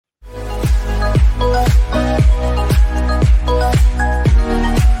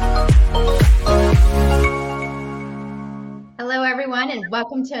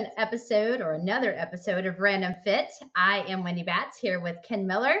welcome to another episode of Random Fit. I am Wendy Batts here with Ken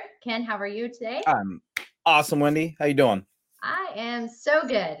Miller. Ken, how are you today? I'm awesome, Wendy. How you doing? I am so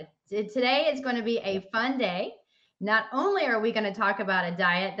good. Today is going to be a fun day. Not only are we going to talk about a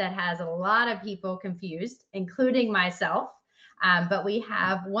diet that has a lot of people confused, including myself, but we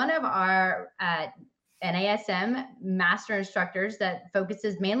have one of our NASM master instructors that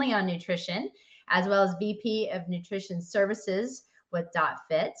focuses mainly on nutrition, as well as VP of Nutrition Services with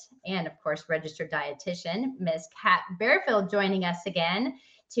DotFit, and of course, registered dietitian, Ms. Kat Bearfield, joining us again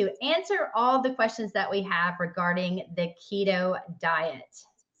to answer all the questions that we have regarding the keto diet.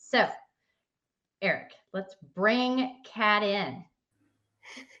 So, Eric, let's bring Kat in.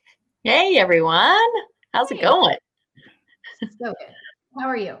 Hey, everyone. How's it going? So good. How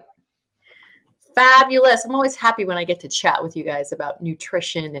are you? Fabulous. I'm always happy when I get to chat with you guys about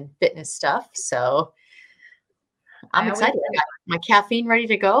nutrition and fitness stuff. So I'm excited. I got my caffeine ready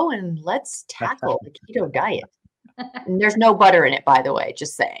to go, and let's tackle the keto diet. And there's no butter in it, by the way,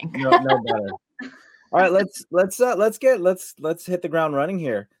 just saying. No butter. All right, let's hit the ground running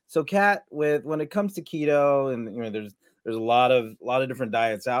here. So, Kat, when it comes to keto, and there's a lot of different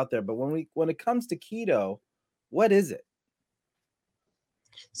diets out there, but when it comes to keto, what is it?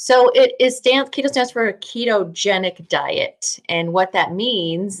 So keto stands for a ketogenic diet. And what that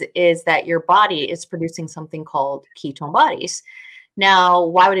means is that your body is producing something called ketone bodies. Now,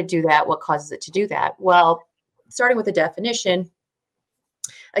 why would it do that? What causes it to do that? Well, starting with the definition,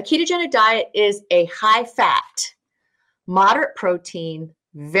 a ketogenic diet is a high fat, moderate protein,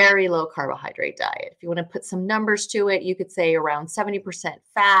 very low carbohydrate diet. If you want to put some numbers to it, you could say around 70%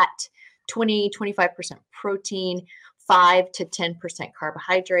 fat, 25% protein, 5 to 10%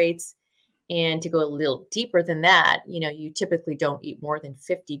 carbohydrates. And to go a little deeper than that, you typically don't eat more than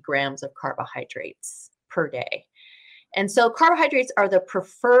 50 grams of carbohydrates per day. And so carbohydrates are the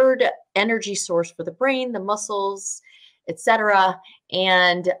preferred energy source for the brain, the muscles, etc.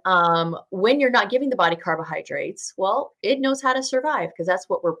 And when you're not giving the body carbohydrates, well, it knows how to survive, because that's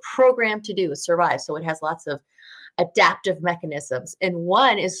what we're programmed to do, is survive. So it has lots of adaptive mechanisms. And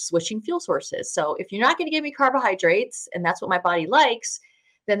one is switching fuel sources. So if you're not going to give me carbohydrates, and that's what my body likes,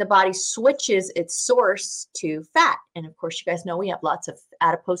 then the body switches its source to fat. And of course, you guys know we have lots of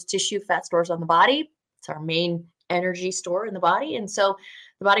adipose tissue, fat stores on the body. It's our main energy store in the body. And so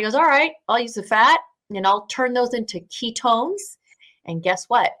the body goes, all right, I'll use the fat and I'll turn those into ketones. And guess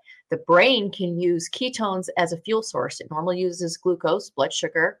what? The brain can use ketones as a fuel source. It normally uses glucose, blood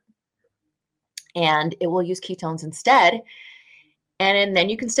sugar, and it will use ketones instead. And then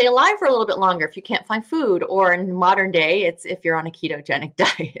you can stay alive for a little bit longer if you can't find food, or in modern day, it's if you're on a ketogenic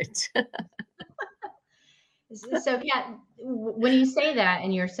diet. So, Kat, when you say that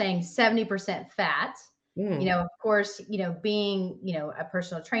and you're saying 70% fat, of course, being, a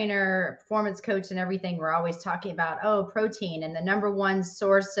personal trainer, a performance coach and everything, we're always talking about, protein, and the number one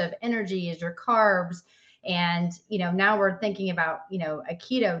source of energy is your carbs. And, now we're thinking about, a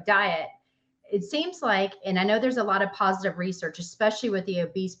keto diet. It seems like, and I know there's a lot of positive research, especially with the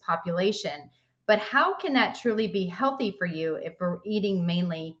obese population, but how can that truly be healthy for you if we're eating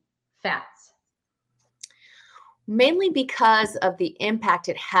mainly fats? Mainly because of the impact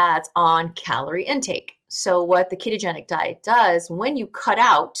it has on calorie intake. So what the ketogenic diet does, when you cut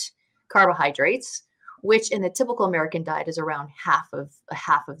out carbohydrates, which in the typical American diet is around half of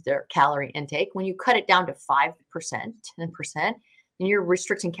their calorie intake, when you cut it down to 5%, 10%, then you're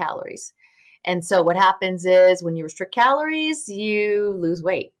restricting calories. And so what happens is when you restrict calories, you lose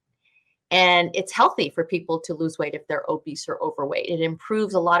weight. And it's healthy for people to lose weight if they're obese or overweight. It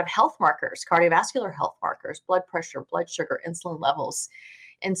improves a lot of health markers, cardiovascular health markers, blood pressure, blood sugar, insulin levels.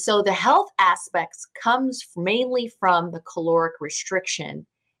 And so the health aspects comes mainly from the caloric restriction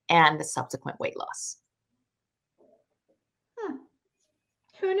and the subsequent weight loss.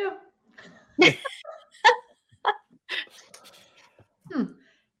 Who knew?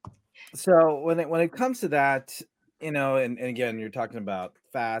 So when it comes to that, and again, you're talking about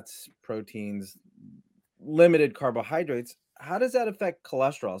fats, proteins, limited carbohydrates. How does that affect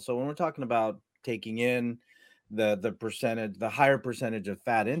cholesterol? So when we're talking about taking in the higher percentage of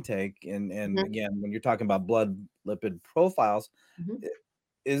fat intake, and again, when you're talking about blood lipid profiles,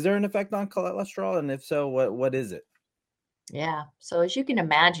 is there an effect on cholesterol? And if so, what is it? Yeah. So as you can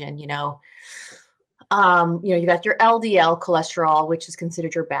imagine, you got your LDL cholesterol, which is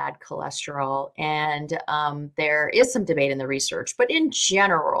considered your bad cholesterol. And there is some debate in the research, but in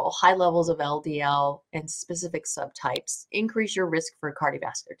general, high levels of LDL and specific subtypes increase your risk for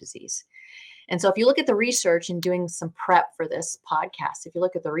cardiovascular disease. And so if you look at the research and doing some prep for this podcast, if you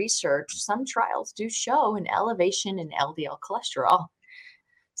look at the research, some trials do show an elevation in LDL cholesterol.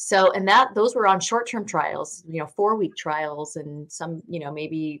 So, and those were on short-term trials, 4-week trials and some,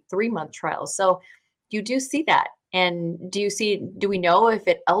 maybe 3-month trials. So you do see that. And do we know if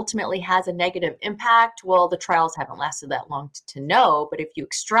it ultimately has a negative impact? Well, the trials haven't lasted that long to know, but if you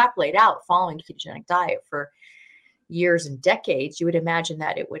extrapolate out following a ketogenic diet for years and decades, you would imagine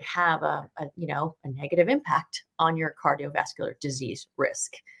that it would have a negative impact on your cardiovascular disease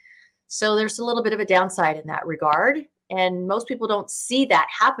risk. So there's a little bit of a downside in that regard. And most people don't see that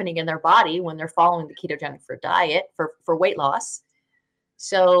happening in their body when they're following the ketogenic diet for weight loss.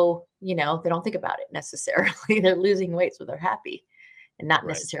 So, they don't think about it necessarily. They're losing weight, so they're happy and not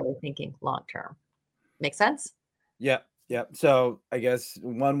necessarily thinking long-term. Make sense? Yeah. Yeah. So I guess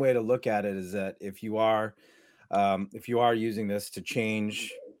one way to look at it is that if you are using this to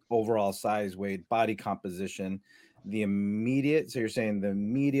change overall size, weight, body composition, so you're saying the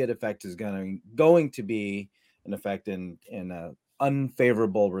immediate effect is going to be an effect in a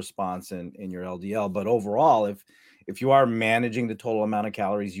unfavorable response in your LDL. But overall, if you are managing the total amount of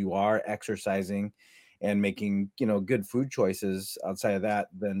calories, you are exercising and making, good food choices outside of that,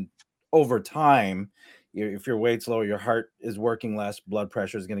 then over time, if your weight's lower, your heart is working less, blood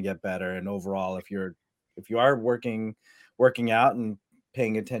pressure is going to get better. And overall, if you are working out and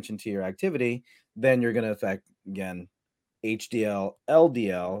paying attention to your activity, then you're going to affect, again, HDL,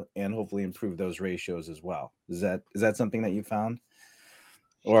 LDL, and hopefully improve those ratios as well. Is that something that you found?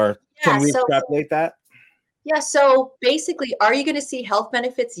 Or can we extrapolate that? Yeah. So basically, are you going to see health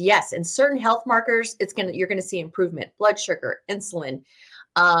benefits? Yes. And certain health markers, you're going to see improvement: blood sugar, insulin,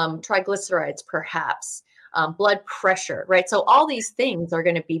 triglycerides, perhaps, blood pressure, right? So all these things are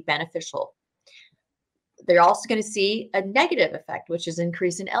going to be beneficial. They're also going to see a negative effect, which is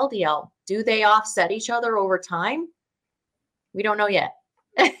increase in LDL. Do they offset each other over time? We don't know yet.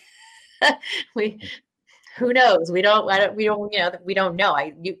 Who knows? We don't know.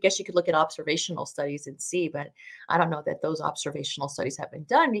 I guess you could look at observational studies and see, but I don't know that those observational studies have been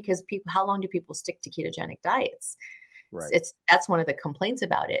done because how long do people stick to ketogenic diets? Right. That's one of the complaints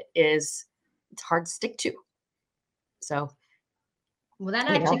about it is it's hard to stick to. So. Well, that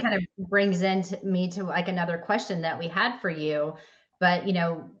actually kind of brings me to like another question that we had for you, but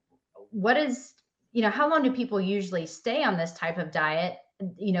how long do people usually stay on this type of diet,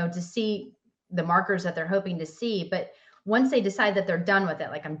 to see the markers that they're hoping to see? But once they decide that they're done with it,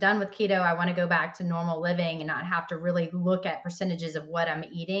 like I'm done with keto, I want to go back to normal living and not have to really look at percentages of what I'm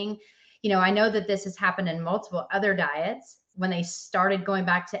eating. I know that this has happened in multiple other diets when they started going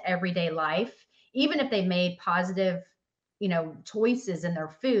back to everyday life, even if they made positive choices in their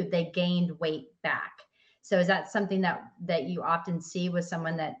food, they gained weight back. So is that something that you often see with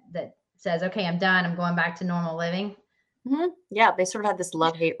someone that says, okay, I'm done, I'm going back to normal living? Mm-hmm. Yeah, they sort of have this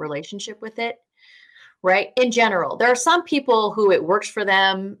love-hate relationship with it, right? In general, there are some people who it works for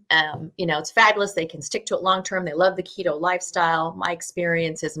them. It's fabulous. They can stick to it long-term. They love the keto lifestyle. My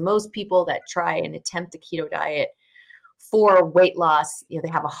experience is most people that try and attempt the keto diet for weight loss, they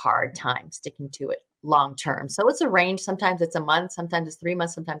have a hard time sticking to it long-term. So it's a range. Sometimes it's a month, sometimes it's 3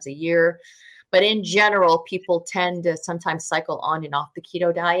 months, sometimes a year. But in general, people tend to sometimes cycle on and off the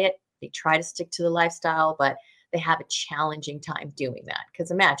keto diet. They try to stick to the lifestyle, but they have a challenging time doing that.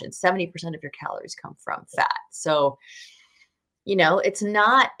 Because imagine 70% of your calories come from fat. So, it's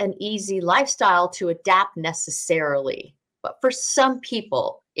not an easy lifestyle to adapt necessarily. But for some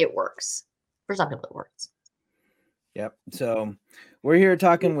people, it works. For some people, it works. Yep. So we're here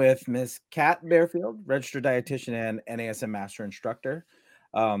talking with Ms. Kat Barefield, registered dietitian and NASM master instructor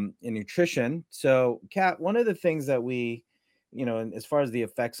in nutrition. So Kat, one of the things that we, as far as the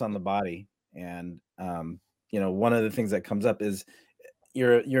effects on the body and, one of the things that comes up is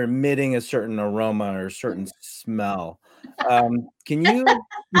you're emitting a certain aroma or a certain smell. Can you,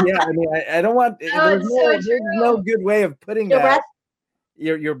 I don't want, there's no good way of putting that.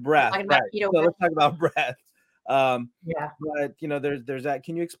 Your breath. Right. So let's talk about breath. But there's that.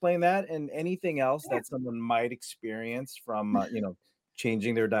 Can you explain that and anything else that someone might experience from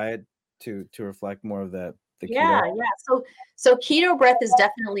changing their diet to reflect more of the keto? So keto breath is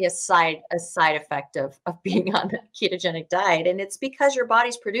definitely a side effect of being on a ketogenic diet, and it's because your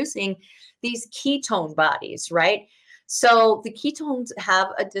body's producing these ketone bodies, right? So the ketones have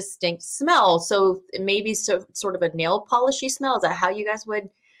a distinct smell. So it may be sort of a nail polishy smell. Is that how you guys would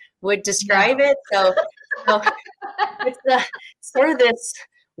describe it? So it's sort of this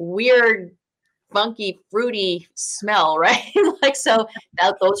weird, funky, fruity smell, right?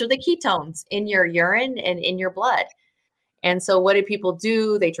 Those are the ketones in your urine and in your blood. And so what do people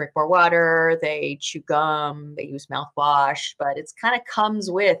do? They drink more water, they chew gum, they use mouthwash, but it's kind of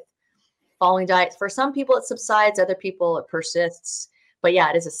comes with following diets. For some people, it subsides. Other people, it persists. But yeah,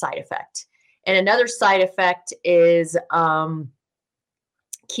 it is a side effect. And another side effect is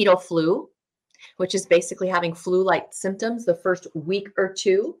keto flu, which is basically having flu-like symptoms the first week or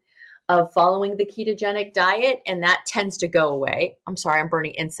two of following the ketogenic diet, and that tends to go away. I'm sorry, I'm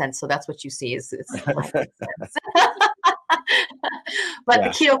burning incense, so that's what you see is my incense. But the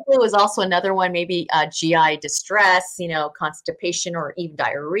keto flu is also another one, maybe GI distress, constipation or even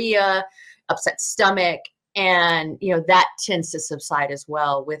diarrhea, upset stomach, and that tends to subside as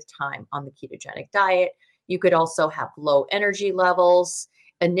well with time on the ketogenic diet. You could also have low energy levels.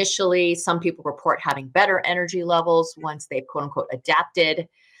 Initially, some people report having better energy levels once they've quote unquote adapted.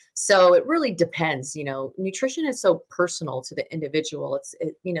 So it really depends. Nutrition is so personal to the individual. It's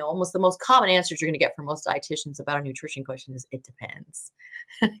almost the most common answers you're going to get from most dietitians about a nutrition question is it depends,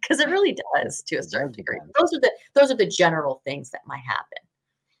 because it really does to a certain degree. Those are the general things that might happen.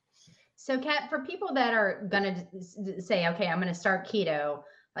 So, Kat, for people that are going to say, okay, I'm going to start keto,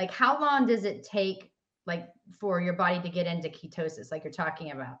 like how long does it take, like for your body to get into ketosis, like you're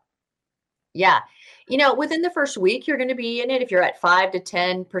talking about? Yeah. Within the first week, you're going to be in it. If you're at 5 to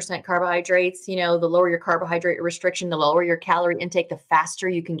 10% carbohydrates, the lower your carbohydrate restriction, the lower your calorie intake, the faster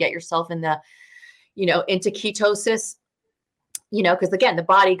you can get yourself in the, into ketosis, because again, the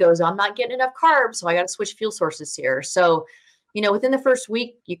body goes, I'm not getting enough carbs, so I got to switch fuel sources here. So, within the first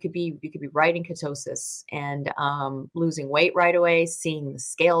week, you could be right in ketosis and losing weight right away, seeing the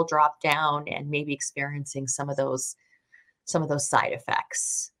scale drop down, and maybe experiencing some of those side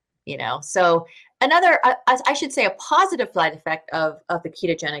effects. So another, I should say, a positive side effect of the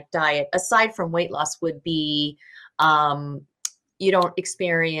ketogenic diet, aside from weight loss, would be you don't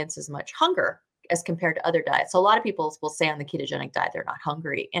experience as much hunger as compared to other diets. So a lot of people will say on the ketogenic diet they're not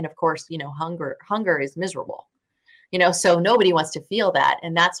hungry, and of course, hunger is miserable. So nobody wants to feel that,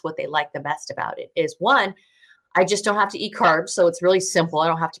 and that's what they like the best about it. Is one, I just don't have to eat carbs, so it's really simple. I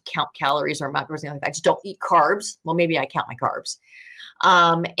don't have to count calories or macros or anything like that. I just don't eat carbs. Well, maybe I count my carbs.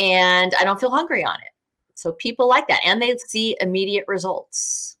 And I don't feel hungry on it. So people like that, and they see immediate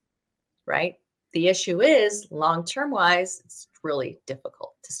results, right? The issue is long-term wise, it's really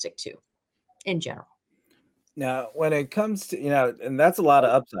difficult to stick to in general. Now, when it comes to, and that's a lot of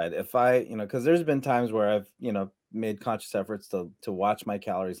upside. If I, because there's been times where I've, made conscious efforts to watch my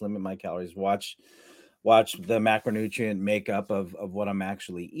calories, limit my calories, watch the macronutrient makeup of what I'm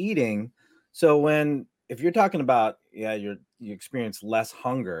actually eating. So if you're talking about, you experience less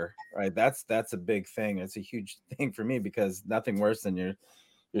hunger, right? That's a big thing. It's a huge thing for me, because nothing worse than you're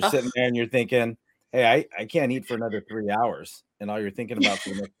sitting there and you're thinking, hey, I can't eat for another 3 hours. And all you're thinking about for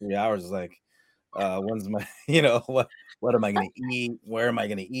the next 3 hours is like, when's my, what am I going to eat? Where am I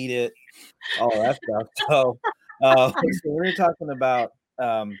going to eat it? All that stuff. So, so we're talking about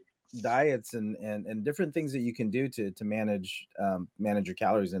diets and different things that you can do to manage your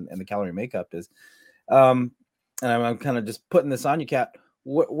calories and the calorie makeup is. And I'm kind of just putting this on you, Kat.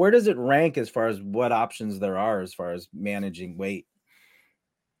 Where does it rank as far as what options there are as far as managing weight?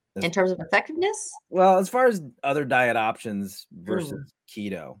 In terms of effectiveness? Well, as far as other diet options versus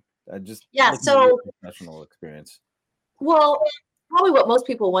keto, so professional experience. Well, probably what most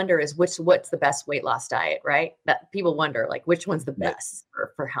people wonder is what's the best weight loss diet, right? That people wonder, like, which one's the best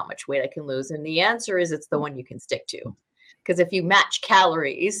for how much weight I can lose? And the answer is it's the one you can stick to. Because if you match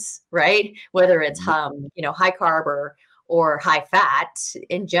calories, right, whether it's high carb or high fat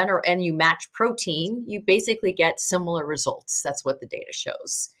in general, and you match protein, you basically get similar results. That's what the data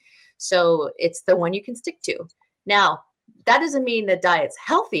shows. So it's the one you can stick to. Now, that doesn't mean the diet's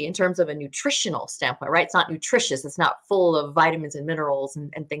healthy in terms of a nutritional standpoint, right? It's not nutritious. It's not full of vitamins and minerals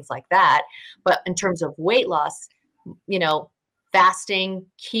and things like that. But in terms of weight loss, fasting,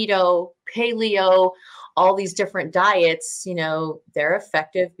 keto, paleo, all these different diets, they're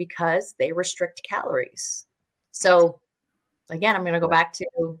effective because they restrict calories. So again, I'm going to go back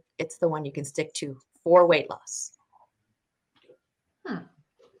to it's the one you can stick to for weight loss.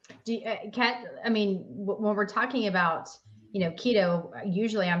 Kat, I mean, when we're talking about, keto,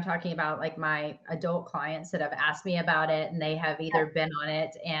 usually I'm talking about like my adult clients that have asked me about it, and they have either been on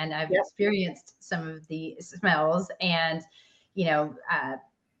it and I've experienced some of the smells and,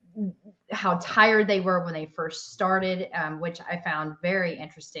 how tired they were when they first started, which I found very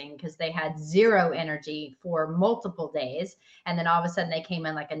interesting because they had zero energy for multiple days. And then all of a sudden they came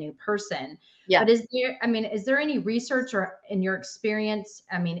in like a new person. Yeah. But is there any research or in your experience,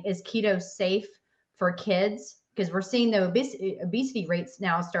 is keto safe for kids? Because we're seeing the obesity rates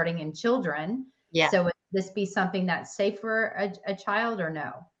now starting in children. Yeah. So would this be something that's safe for a child or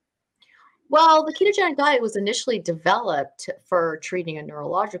no? Well, the ketogenic diet was initially developed for treating a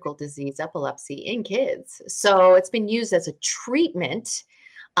neurological disease, epilepsy, in kids. So it's been used as a treatment.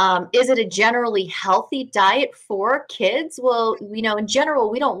 Is it a generally healthy diet for kids? Well, in general,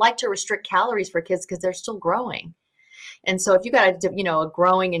 we don't like to restrict calories for kids because they're still growing. And so if you got a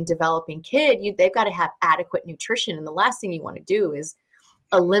growing and developing kid, they've got to have adequate nutrition. And the last thing you want to do is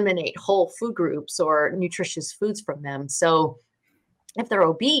eliminate whole food groups or nutritious foods from them. So if they're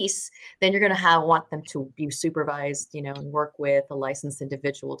obese, then you're going to want them to be supervised, and work with a licensed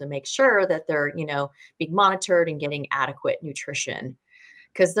individual to make sure that they're, being monitored and getting adequate nutrition.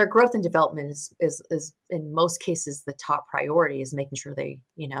 Because their growth and development is in most cases the top priority, is making sure they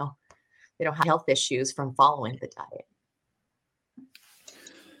don't have health issues from following the diet.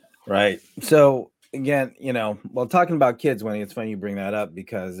 Right. So again, while talking about kids, Wendy, it's funny you bring that up,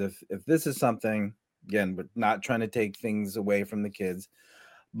 because if this is something, again, but not trying to take things away from the kids,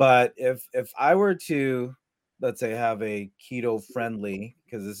 but if I were to, let's say, have a keto friendly,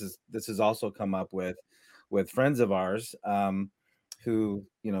 because this has also come up with friends of ours, who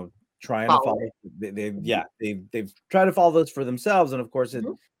trying to follow, they've tried to follow this for themselves, and of course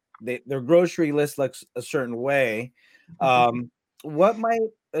their grocery list looks a certain way. What might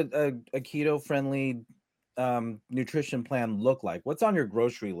a keto friendly nutrition plan look like? What's on your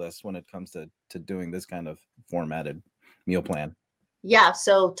grocery list when it comes to doing this kind of formatted meal plan? Yeah,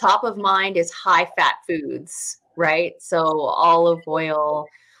 so top of mind is high fat foods, right? So olive oil,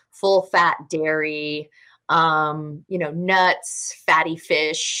 full fat dairy, nuts, fatty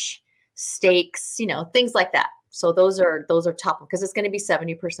fish, steaks, things like that. So those are top, because it's going to be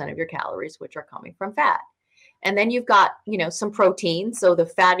 70% of your calories, which are coming from fat. And then you've got, some proteins. So the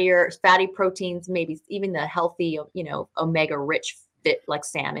fatty proteins, maybe even the healthy, omega rich fit, like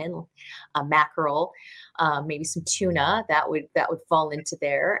salmon, mackerel, maybe some tuna, that would fall into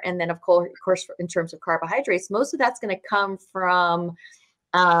there. And then of course, in terms of carbohydrates, most of that's going to come from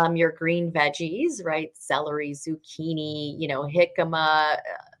your green veggies, right? Celery, zucchini, jicama.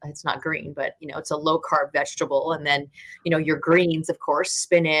 It's not green, but it's a low carb vegetable. And then, your greens, of course,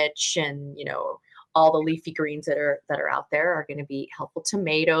 spinach, and all the leafy greens that are out there are going to be helpful.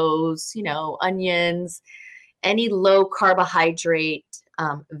 Tomatoes, onions, any low carbohydrate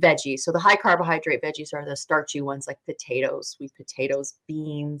veggies. So the high carbohydrate veggies are the starchy ones, like potatoes, sweet potatoes,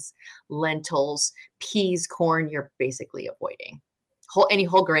 beans, lentils, peas, corn. You're basically avoiding any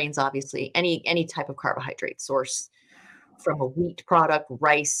whole grains, obviously, any type of carbohydrate source from a wheat product,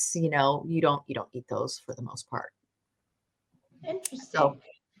 rice. You don't eat those for the most part. Interesting. So,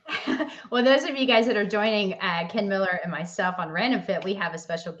 well, those of you guys that are joining Ken Miller and myself on Random Fit, we have a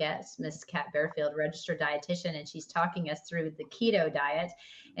special guest, Miss Kat Bearfield, registered dietitian, and she's talking us through the keto diet.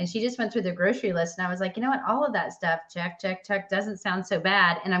 And she just went through the grocery list, and I was like, you know what, all of that stuff, check, doesn't sound so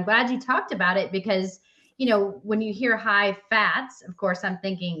bad. And I'm glad you talked about it, because, when you hear high fats, of course, I'm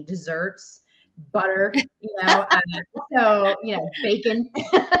thinking desserts, butter, so, bacon.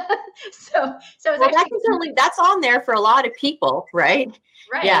 so that's on there for a lot of people, right?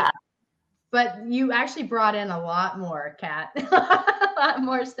 Right. Yeah. But you actually brought in a lot more, Kat, a lot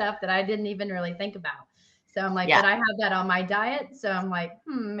more stuff that I didn't even really think about. So I'm like, but I have that on my diet. So I'm like,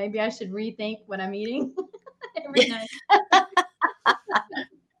 maybe I should rethink what I'm eating every night.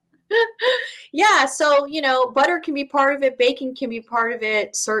 Yeah. So, butter can be part of it. Bacon can be part of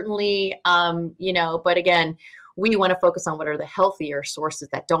it, certainly. But again, we want to focus on what are the healthier sources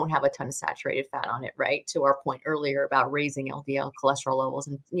that don't have a ton of saturated fat on it, right? To our point earlier about raising LDL cholesterol levels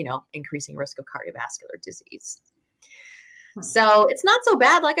and, increasing risk of cardiovascular disease. So it's not so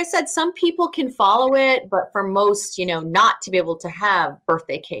bad. Like I said, some people can follow it, but for most, not to be able to have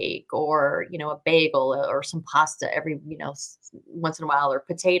birthday cake or, a bagel or some pasta every, once in a while, or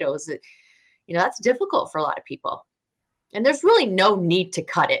potatoes, that's difficult for a lot of people. And there's really no need to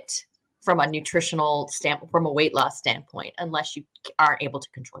cut it from a nutritional standpoint, from a weight loss standpoint, unless you aren't able to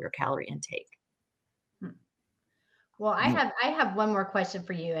control your calorie intake. Well, I have one more question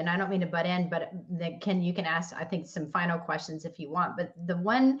for you, and I don't mean to butt in, but you can ask, I think, some final questions if you want. But the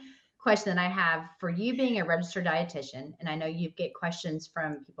one question that I have for you, being a registered dietitian, and I know you get questions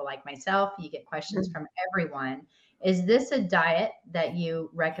from people like myself, you get questions from everyone. Is this a diet that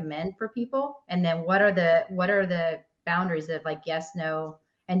you recommend for people? And then what are the boundaries of, like, yes, no?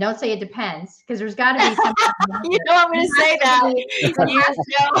 And don't say it depends, because there's got to be something. You know I'm going to say that.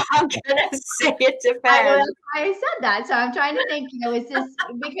 I'm going to say it depends. I said that. So I'm trying to think, is this,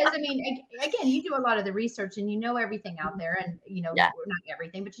 because, again, you do a lot of the research and everything out there, and, not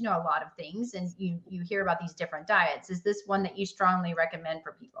everything, but a lot of things, and you hear about these different diets. Is this one that you strongly recommend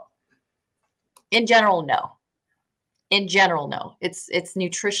for people? In general, no. In general, no. It's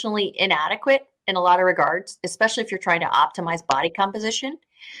nutritionally inadequate in a lot of regards, especially if you're trying to optimize body composition,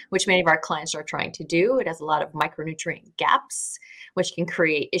 which many of our clients are trying to do. It has a lot of micronutrient gaps, which can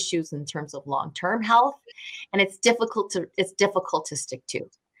create issues in terms of long-term health, and it's difficult to stick to.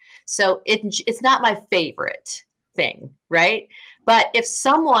 So it's not my favorite thing, right? But if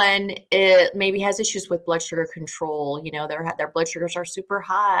someone maybe has issues with blood sugar control, their blood sugars are super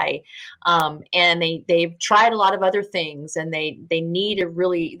high, and they've tried a lot of other things, and they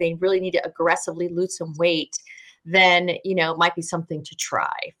really need to aggressively lose some weight, then it might be something to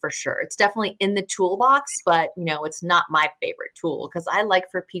try for sure. It's definitely in the toolbox, but it's not my favorite tool, because I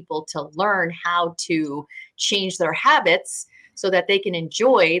like for people to learn how to change their habits so that they can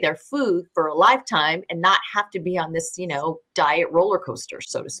enjoy their food for a lifetime and not have to be on this, diet roller coaster,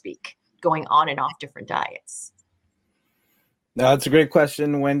 so to speak, going on and off different diets. No, that's a great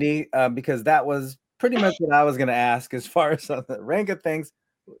question, Wendy, because that was pretty much what I was going to ask as far as the rank of things.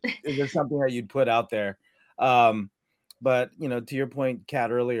 Is there something that you'd put out there? But, to your point,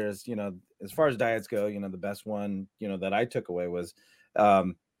 Kat, earlier, is, as far as diets go, the best one, that I took away was,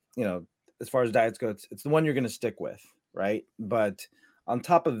 as far as diets go, it's the one you're going to stick with. Right. But on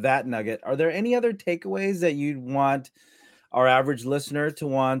top of that nugget, are there any other takeaways that you'd want our average listener to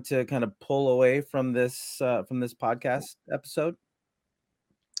want to kind of pull away from this podcast episode?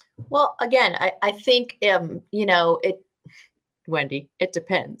 Well, again, I think, Wendy, it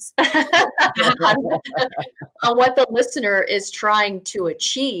depends on what the listener is trying to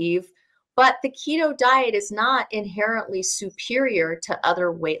achieve. But the keto diet is not inherently superior to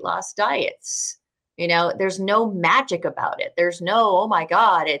other weight loss diets. There's no magic about it. There's no, oh my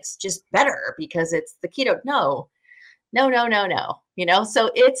God, it's just better because it's the keto. No. So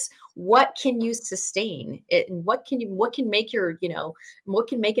it's what can you sustain it, and what can make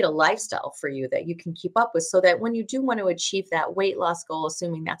it a lifestyle for you that you can keep up with, so that when you do want to achieve that weight loss goal,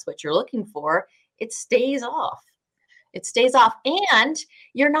 assuming that's what you're looking for, it stays off. And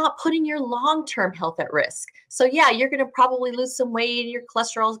you're not putting your long-term health at risk. So yeah, you're going to probably lose some weight. Your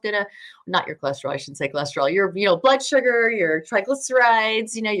cholesterol is not your cholesterol, I shouldn't say cholesterol, your, blood sugar, your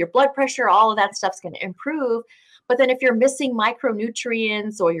triglycerides, your blood pressure, all of that stuff's going to improve. But then if you're missing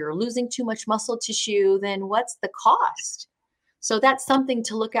micronutrients or you're losing too much muscle tissue, then what's the cost? So that's something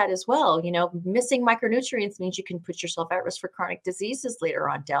to look at as well. Missing micronutrients means you can put yourself at risk for chronic diseases later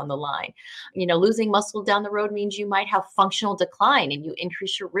on down the line. Losing muscle down the road means you might have functional decline, and you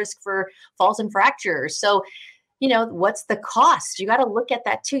increase your risk for falls and fractures. So, what's the cost? You got to look at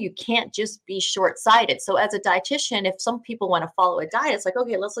that too. You can't just be short-sighted. So as a dietitian, if some people want to follow a diet, it's like,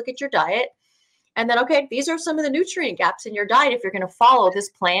 okay, let's look at your diet. And then, okay, these are some of the nutrient gaps in your diet if you're going to follow this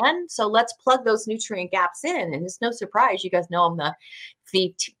plan. So let's plug those nutrient gaps in. And it's no surprise. You guys know I'm the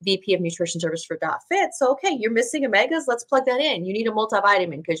VP of Nutrition Service for .fit. So, okay, you're missing omegas. Let's plug that in. You need a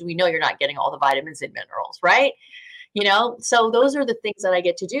multivitamin because we know you're not getting all the vitamins and minerals, right? So those are the things that I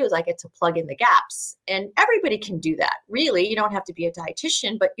get to do, is I get to plug in the gaps. And everybody can do that. Really, you don't have to be a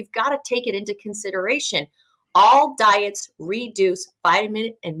dietitian, but you've got to take it into consideration. All diets reduce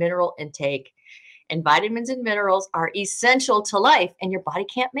vitamin and mineral intake. And vitamins and minerals are essential to life, and your body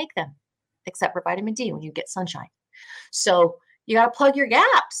can't make them except for vitamin D when you get sunshine. So you got to plug your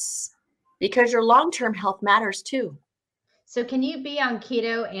gaps, because your long-term health matters too. So can you be on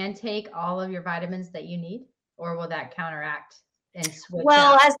keto and take all of your vitamins that you need, or will that counteract and switch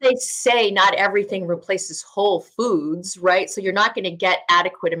Well, out? as they say, not everything replaces whole foods, right? So you're not going to get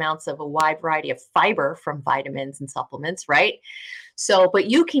adequate amounts of a wide variety of fiber from vitamins and supplements, right? So, but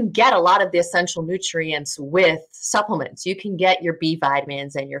you can get a lot of the essential nutrients with supplements. You can get your B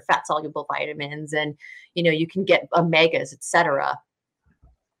vitamins and your fat soluble vitamins, and, you can get omegas, etc.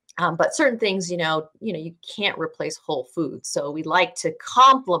 But certain things, you can't replace whole foods. So we like to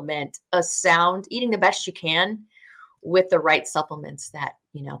complement eating the best you can with the right supplements that,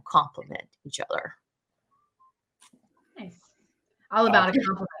 complement each other. Nice. All about a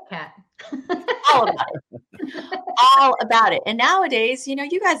compliment, Kat. All about it. All about it. And nowadays,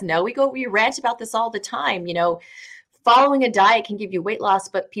 you guys know, we rant about this all the time. Following a diet can give you weight loss,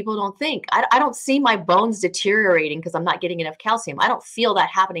 but people don't think. I don't see my bones deteriorating because I'm not getting enough calcium. I don't feel that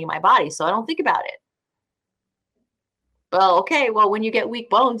happening in my body, so I don't think about it. Well, okay, when you get weak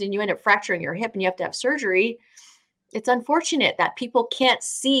bones and you end up fracturing your hip and you have to have surgery, it's unfortunate that people can't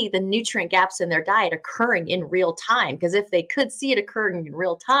see the nutrient gaps in their diet occurring in real time, because if they could see it occurring in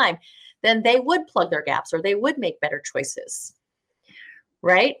real time, then they would plug their gaps, or they would make better choices,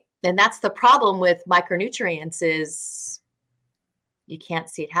 right? And that's the problem with micronutrients, is you can't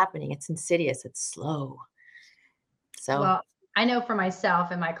see it happening. It's insidious. It's slow. So Well, I know for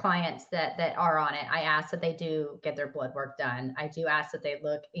myself and my clients that are on it, I ask that they do get their blood work done. I do ask that they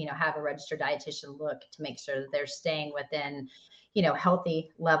look, have a registered dietitian look to make sure that they're staying within, healthy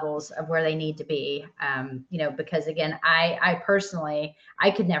levels of where they need to be. Because again, I personally,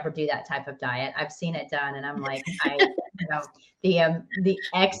 I could never do that type of diet. I've seen it done, and I'm like, the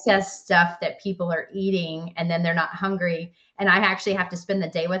excess stuff that people are eating, and then they're not hungry. And I actually have to spend the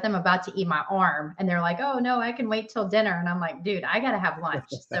day with them about to eat my arm. And they're like, oh no, I can wait till dinner. And I'm like, dude, I got to have lunch.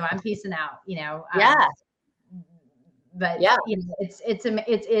 So I'm peacing out, Yeah. But yeah,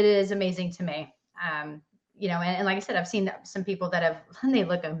 it is amazing to me. And like I said, I've seen some people they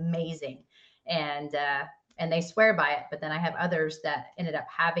look amazing and they swear by it. But then I have others that ended up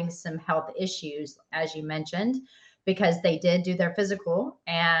having some health issues, as you mentioned, because they did do their physical.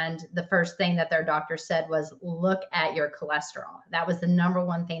 And the first thing that their doctor said was, look at your cholesterol. That was the number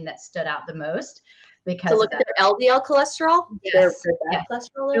one thing that stood out the most. Because to look at their LDL cholesterol, yes. their bad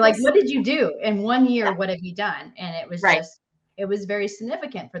cholesterol. You're like, what did you do in 1 year? Yeah. What have you done? And it was it was very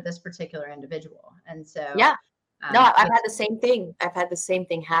significant for this particular individual. And so, I've had the same thing. I've had the same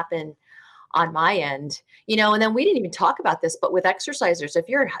thing happen on my end, and then we didn't even talk about this, but with exercisers, if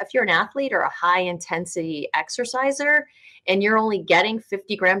you're an athlete or a high intensity exerciser and you're only getting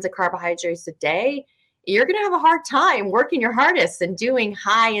 50 grams of carbohydrates a day, you're going to have a hard time working your hardest and doing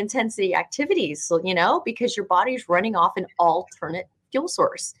high intensity activities, because your body's running off an alternate fuel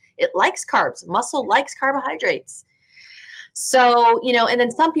source. It likes carbs. Muscle likes carbohydrates. So, and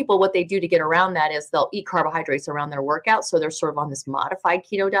then some people, what they do to get around that is they'll eat carbohydrates around their workout. So they're sort of on this modified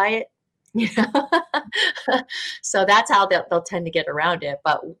keto diet. So that's how they'll tend to get around it.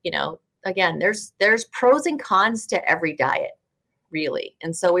 But, again, there's pros and cons to every diet, really.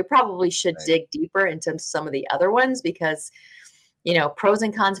 And so we probably should dig deeper into some of the other ones because, pros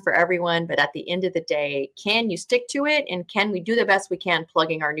and cons for everyone. But at the end of the day, can you stick to it? And can we do the best we can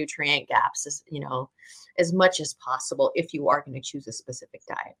plugging our nutrient gaps, as much as possible if you are going to choose a specific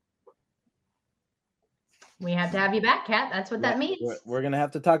diet? We have to have you back, Kat. That's what that means. We're going to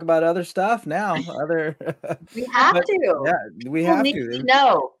have to talk about other stuff now. We have to. Yeah, we have to.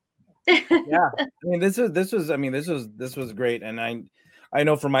 No. Yeah. I mean, this was great. And I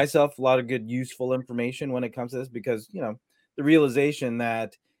know for myself, a lot of good, useful information when it comes to this, because, the realization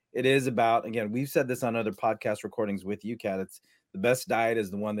that it is about, again, we've said this on other podcast recordings with you, Kat, it's the best diet is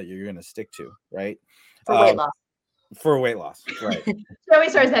the one that you're going to stick to, right? For weight loss. For weight loss, right. So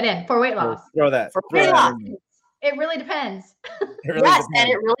always throws that in, for weight loss. Throw that. For weight loss. It really depends. And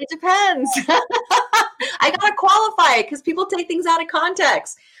it really depends. I got to qualify it because people take things out of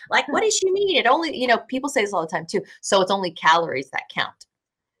context. Like, what does she mean? It only, people say this all the time too. So it's only calories that count.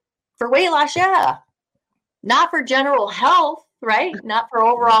 For weight loss, yeah. Not for general health, right? Not for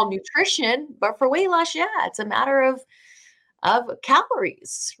overall nutrition, but for weight loss, yeah. It's a matter of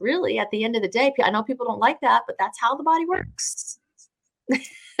calories, really, at the end of the day. I know people don't like that, but that's how the body works.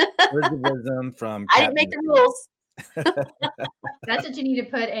 Where's the wisdom from? I didn't make the rules. That's what you need to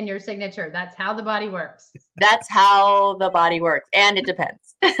put in your signature. That's how the body works. That's how the body works. And it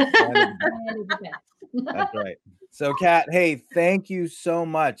depends. That's right. So, Kat, hey, thank you so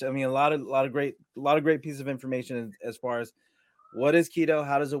much. I mean, a lot of great pieces of information as far as what is keto,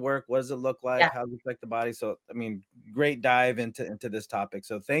 how does it work, what does it look like, how does it affect the body. So, I mean, great dive into this topic.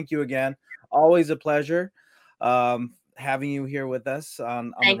 So, thank you again. Always a pleasure having you here with us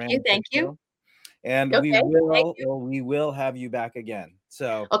on Thank you. And we will have you back again.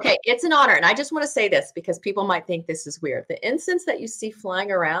 So okay, it's an honor. And I just want to say this because people might think this is weird. The incense that you see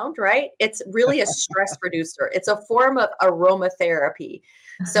flying around, right? It's really a stress reducer. It's a form of aromatherapy.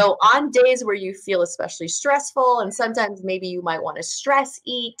 So on days where you feel especially stressful, and sometimes maybe you might want to stress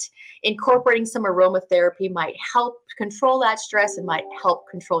eat, incorporating some aromatherapy might help control that stress and might help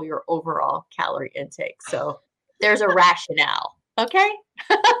control your overall calorie intake. So there's a rationale. Okay.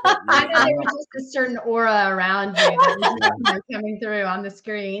 I know there was just a certain aura around you that was coming through on the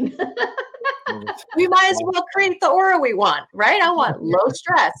screen. We might as well create the aura we want, right? I want low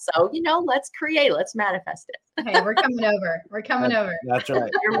stress. So, let's manifest it. Hey, we're coming over. That's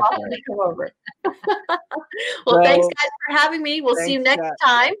right. You're welcome to come over. Well, thanks guys for having me. We'll see you next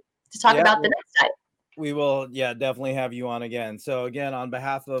time to talk about the next diet. We will, definitely have you on again. So again, on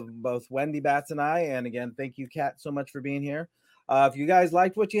behalf of both Wendy Batts and I, and again, thank you, Kat, so much for being here. If you guys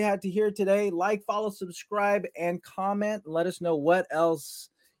liked what you had to hear today, like, follow, subscribe, and comment. Let us know what else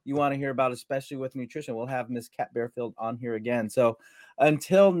you want to hear about, especially with nutrition. We'll have Miss Kat Barefield on here again. So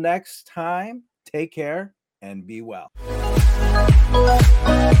until next time, take care and be well.